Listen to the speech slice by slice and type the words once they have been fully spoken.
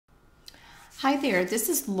Hi there, this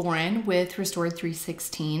is Lauren with Restored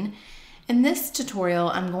 316. In this tutorial,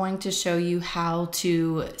 I'm going to show you how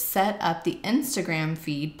to set up the Instagram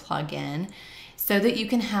feed plugin so that you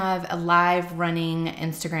can have a live running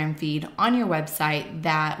Instagram feed on your website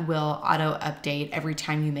that will auto update every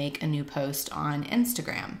time you make a new post on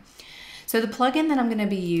Instagram. So the plugin that I'm going to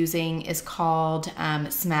be using is called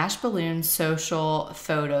Smashballoon Social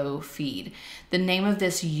Photo Feed. The name of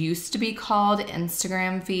this used to be called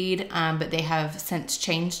Instagram Feed, but they have since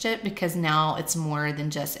changed it because now it's more than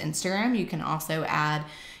just Instagram. You can also add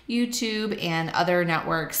YouTube and other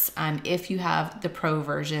networks if you have the pro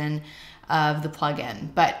version of the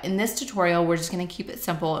plugin. But in this tutorial, we're just going to keep it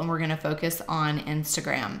simple and we're going to focus on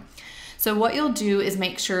Instagram. So what you'll do is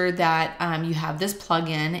make sure that you have this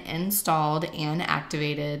plugin installed and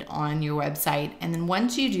activated on your website. And then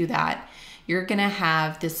once you do that, you're gonna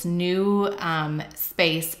have this new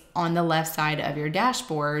space on the left side of your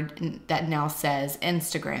dashboard that now says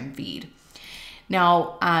Instagram feed.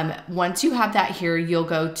 Now, once you have that here, you'll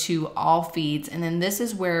go to all feeds, and then this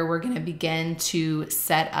is where we're gonna begin to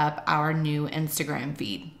set up our new Instagram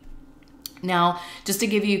feed. Now, just to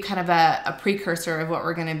give you kind of a precursor of what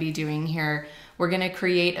we're going to be doing here, we're going to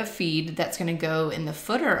create a feed that's going to go in the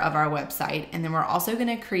footer of our website, and then we're also going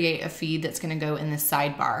to create a feed that's going to go in the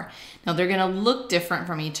sidebar. Now, they're going to look different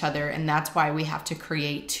from each other, and that's why we have to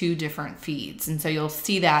create two different feeds. And so you'll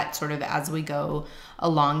see that sort of as we go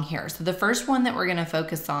along here. So the first one that we're going to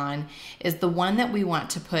focus on is the one that we want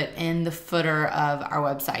to put in the footer of our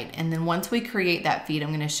website. And then once we create that feed, I'm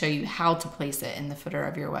going to show you how to place it in the footer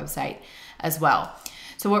of your website as well.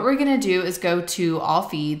 So what we're going to do is go to all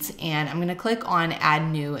feeds, and I'm going to click on add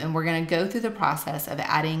new, and we're going to go through the process of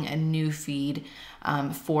adding a new feed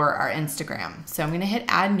for our Instagram. So I'm going to hit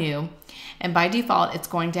add new, and by default it's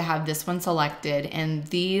going to have this one selected, and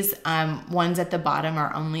these ones at the bottom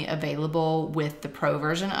are only available with the pro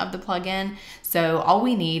version of the plugin. So all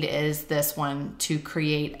we need is this one to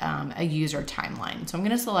create a user timeline. So I'm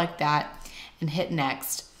going to select that and hit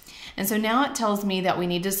next. And so now it tells me that we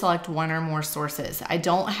need to select one or more sources. I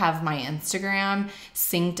don't have my Instagram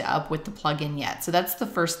synced up with the plugin yet. So that's the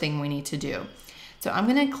first thing we need to do. So I'm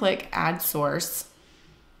going to click add source,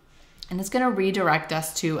 and it's going to redirect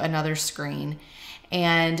us to another screen.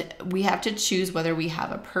 And we have to choose whether we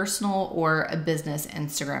have a personal or a business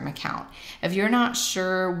Instagram account. If you're not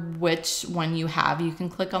sure which one you have, you can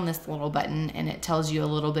click on this little button and it tells you a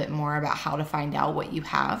little bit more about how to find out what you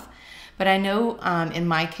have. But I know in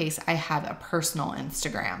my case, I have a personal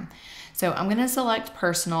Instagram. So I'm gonna select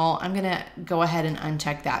personal. I'm gonna go ahead and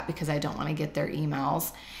uncheck that because I don't wanna get their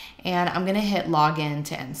emails. And I'm gonna hit login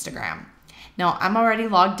to Instagram. Now I'm already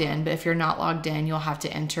logged in, but if you're not logged in, you'll have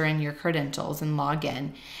to enter in your credentials and log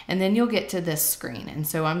in. And then you'll get to this screen. And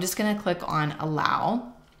so I'm just gonna click on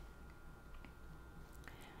allow.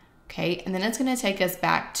 Okay, and then it's going to take us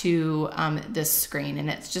back to this screen, and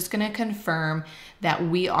it's just going to confirm that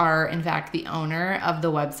we are in fact the owner of the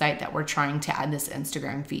website that we're trying to add this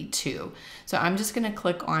Instagram feed to. So I'm just going to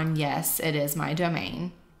click on yes, it is my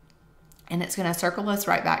domain, and it's going to circle us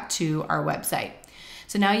right back to our website.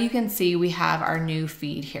 So now you can see we have our new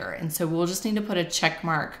feed here, and so we'll just need to put a check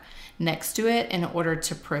mark next to it in order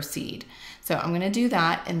to proceed. So I'm going to do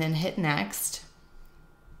that and then hit next.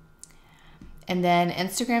 And then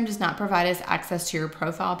Instagram does not provide us access to your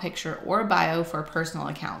profile picture or bio for personal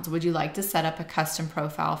accounts. Would you like to set up a custom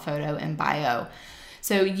profile photo and bio?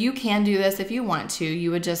 So you can do this if you want to.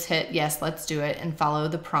 You would just hit yes, let's do it, and follow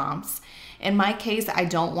the prompts. In my case, I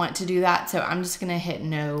don't want to do that, so I'm just gonna hit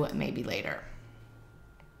no, maybe later.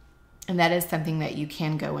 And that is something that you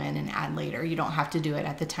can go in and add later. You don't have to do it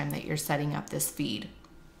at the time that you're setting up this feed.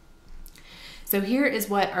 So here is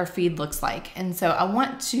what our feed looks like. And so I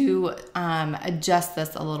want to adjust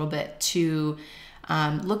this a little bit to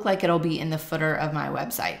look like it'll be in the footer of my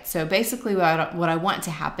website. So basically what I want to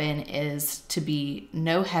happen is to be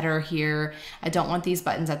no header here. I don't want these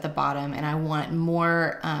buttons at the bottom, and I want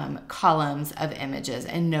more columns of images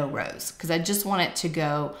and no rows, because I just want it to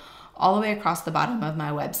go all the way across the bottom of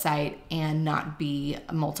my website and not be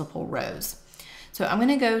multiple rows. So I'm going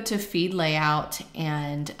to go to feed layout,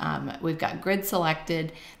 and we've got grid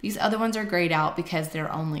selected. These other ones are grayed out because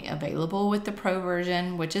they're only available with the pro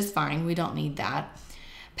version, which is fine. We don't need that.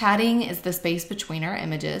 Padding is the space between our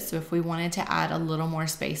images. So if we wanted to add a little more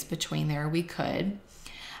space between there, we could.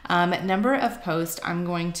 Number of posts, I'm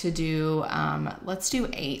going to do, let's do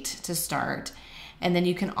 8 to start. And then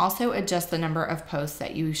you can also adjust the number of posts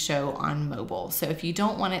that you show on mobile. So if you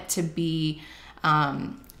don't want it to be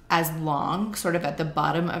as long, sort of at the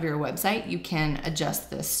bottom of your website, you can adjust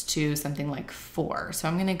this to something like 4. So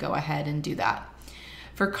I'm going to go ahead and do that.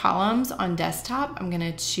 For columns on desktop, I'm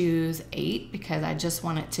gonna choose 8 because I just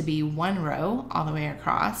want it to be 1 row all the way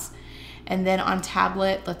across. And then on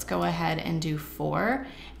tablet, let's go ahead and do 4.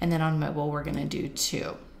 And then on mobile, we're gonna do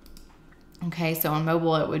 2. Okay, so on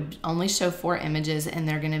mobile, it would only show 4 images and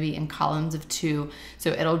they're gonna be in columns of 2. So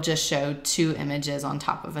it'll just show 2 images on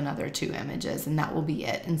top of another 2 images, and that will be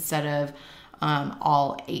it instead of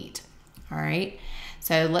all 8. All right,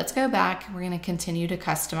 so let's go back. We're gonna continue to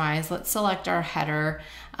customize. Let's select our header.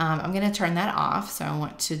 I'm gonna turn that off, so I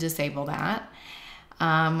want to disable that.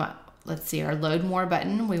 Let's see, our load more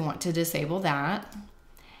button, we want to disable that.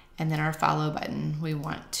 And then our follow button, we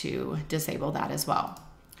want to disable that as well.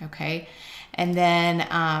 Okay, and then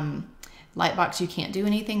Lightbox, you can't do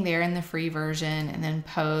anything there in the free version, and then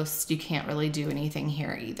Post, you can't really do anything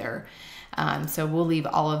here either. So we'll leave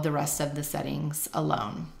all of the rest of the settings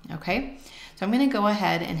alone. Okay, so I'm going to go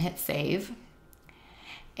ahead and hit save,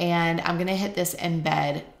 and I'm going to hit this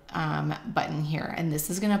embed button here, and this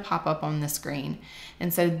is going to pop up on the screen.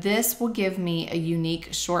 And so this will give me a unique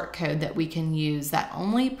short code that we can use that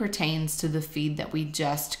only pertains to the feed that we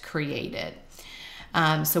just created.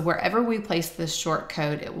 So wherever we place this short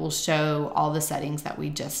code, it will show all the settings that we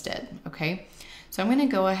just did. Okay, so I'm going to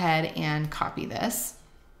go ahead and copy this.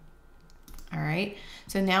 All right,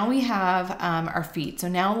 so now we have our feed. So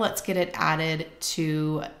now let's get it added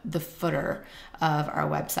to the footer of our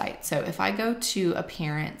website. So if I go to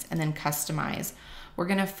Appearance and then Customize, we're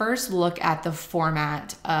going to first look at the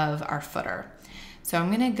format of our footer. So I'm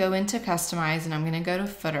going to go into Customize and I'm going to go to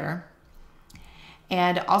Footer.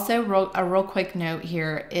 And also a real quick note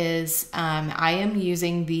here is I am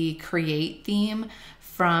using the Create theme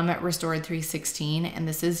from Restored 316, and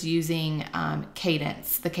this is using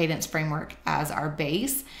Kadence, the Kadence framework, as our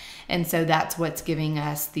base. And so that's what's giving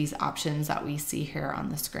us these options that we see here on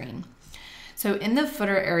the screen. So in the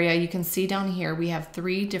footer area, you can see down here, we have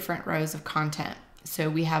 3 different rows of content. So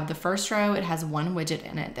we have the first row, it has 1 widget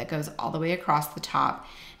in it that goes all the way across the top.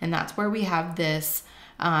 And that's where we have this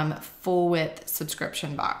full width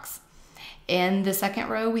subscription box. In the second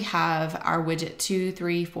row, we have our widget 2,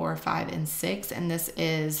 3, 4, 5, and 6, and this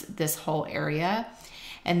is this whole area.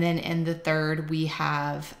 And then in the third, we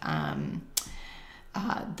have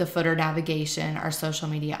the footer navigation, our social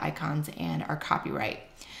media icons, and our copyright.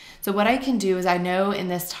 So what I can do is I know in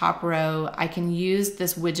this top row, I can use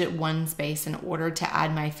this widget 1 space in order to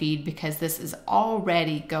add my feed because this is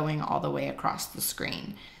already going all the way across the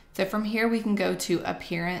screen. So from here, we can go to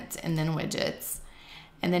Appearance and then Widgets.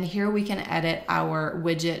 And then here we can edit our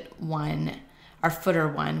widget 1, our footer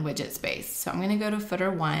 1 widget space. So I'm going to go to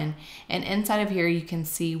footer 1, and inside of here, you can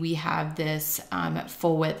see we have this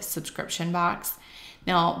full width subscription box.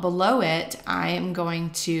 Now below it, I am going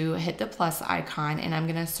to hit the plus icon and I'm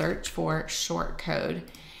going to search for short code.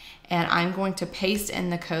 And I'm going to paste in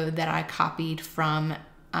the code that I copied from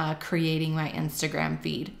creating my Instagram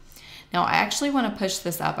feed. Now I actually want to push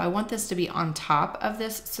this up. I want this to be on top of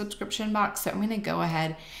this subscription box. So I'm going to go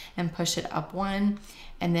ahead and push it up 1,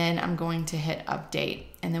 and then I'm going to hit update.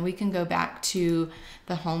 And then we can go back to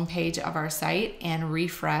the home page of our site and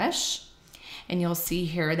refresh. And you'll see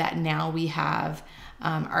here that now we have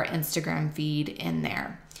our Instagram feed in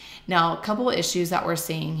there. Now, a couple of issues that we're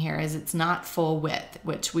seeing here is it's not full width,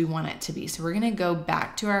 which we want it to be. So we're going to go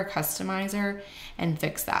back to our customizer and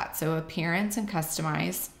fix that. So Appearance and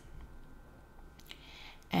Customize.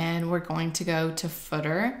 And we're going to go to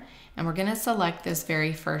footer, and we're going to select this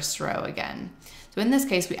very first row again. So in this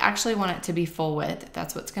case, we actually want it to be full width.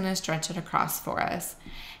 That's what's going to stretch it across for us.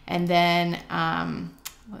 And then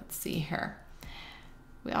let's see here.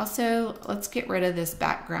 We also, let's get rid of this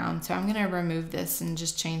background. So I'm going to remove this and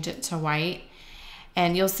just change it to white.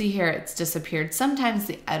 And you'll see here it's disappeared. Sometimes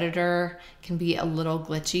the editor can be a little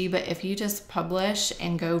glitchy, but if you just publish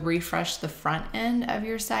and go refresh the front end of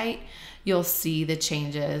your site, you'll see the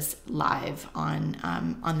changes live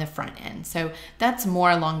on the front end. So that's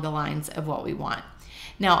more along the lines of what we want.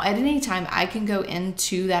 Now, at any time, I can go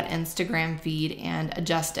into that Instagram feed and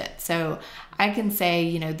adjust it. So I can say,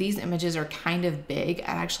 you know, these images are kind of big.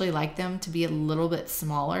 I actually like them to be a little bit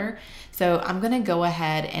smaller. So I'm going to go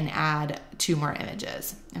ahead and add 2 more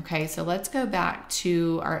images. Okay, so let's go back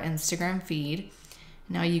to our Instagram feed.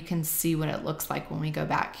 Now you can see what it looks like when we go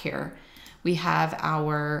back here. We have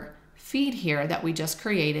our feed here that we just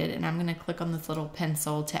created, and I'm going to click on this little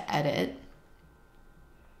pencil to edit.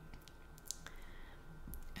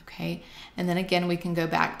 Okay, and then again, we can go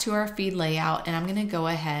back to our feed layout, and I'm going to go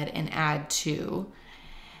ahead and add 2.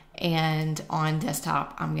 And on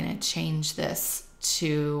desktop, I'm going to change this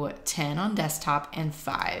to 10 on desktop and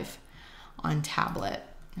 5 on tablet.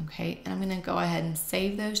 Okay, and I'm gonna go ahead and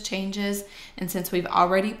save those changes. And since we've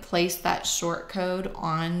already placed that short code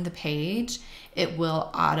on the page, it will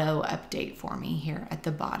auto update for me here at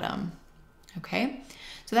the bottom. Okay,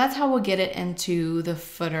 so that's how we'll get it into the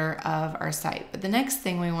footer of our site. But the next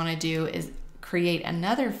thing we wanna do is create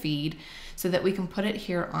another feed so that we can put it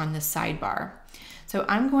here on the sidebar. So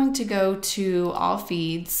I'm going to go to all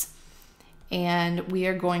feeds and we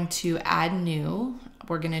are going to add new.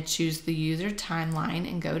 We're going to choose the user timeline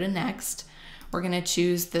and go to next. We're going to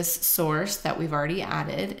choose this source that we've already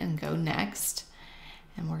added and go next.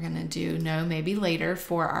 And we're going to do no, maybe later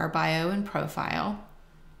for our bio and profile.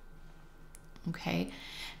 Okay.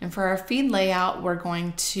 And for our feed layout, we're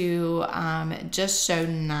going to just show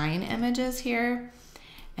 9 images here.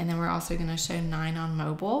 And then we're also going to show 9 on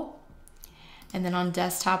mobile. And then on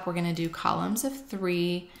desktop, we're going to do columns of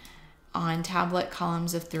 3. On tablet,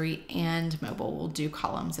 columns of 3, and mobile, we'll do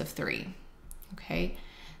columns of 3. Okay,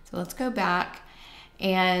 so let's go back.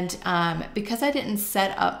 And because I didn't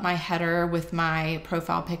set up my header with my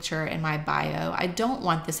profile picture and my bio, I don't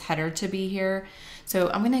want this header to be here. So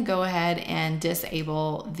I'm going to go ahead and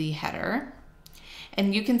disable the header.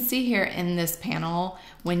 And you can see here in this panel,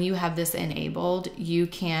 when you have this enabled, you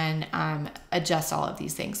can adjust all of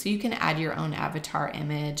these things. So you can add your own avatar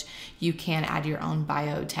image. You can add your own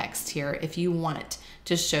bio text here if you want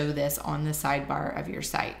to show this on the sidebar of your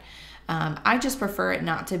site. I just prefer it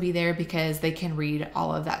not to be there because they can read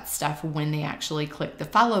all of that stuff when they actually click the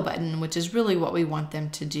follow button, which is really what we want them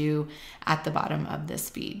to do at the bottom of this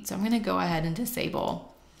feed. So I'm going to go ahead and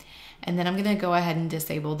disable. And then I'm going to go ahead and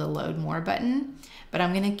disable the load more button, but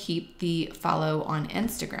I'm going to keep the follow on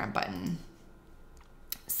Instagram button.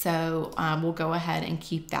 So we'll go ahead and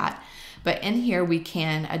keep that. But in here, we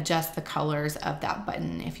can adjust the colors of that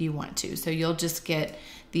button if you want to. So you'll just get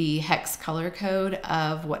the hex color code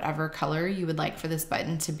of whatever color you would like for this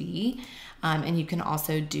button to be. And you can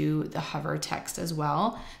also do the hover text as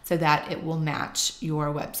well so that it will match your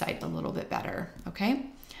website a little bit better, okay?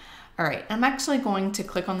 All right, I'm actually going to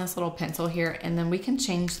click on this little pencil here and then we can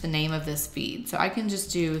change the name of this feed. So I can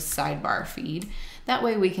just do sidebar feed. That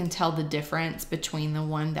way we can tell the difference between the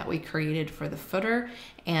one that we created for the footer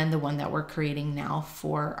and the one that we're creating now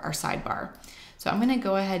for our sidebar. So I'm gonna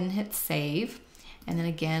go ahead and hit save. And then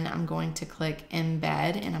again, I'm going to click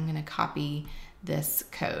embed and I'm gonna copy this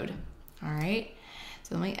code. All right,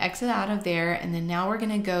 so let me exit out of there. And then now we're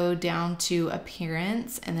gonna go down to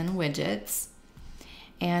appearance and then widgets.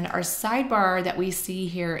 And our sidebar that we see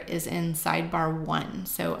here is in sidebar 1.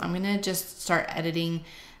 So I'm gonna just start editing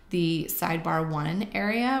the sidebar 1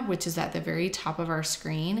 area, which is at the very top of our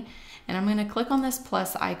screen. And I'm gonna click on this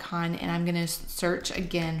plus icon and I'm gonna search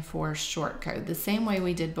again for shortcode, the same way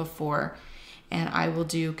we did before. And I will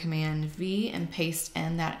do Command V and paste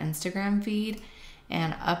in that Instagram feed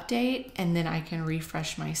and update, and then I can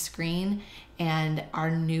refresh my screen and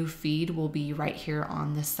our new feed will be right here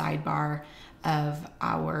on the sidebar of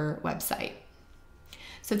our website.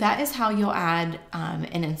 So that is how you'll add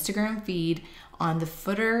an Instagram feed on the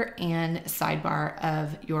footer and sidebar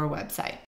of your website.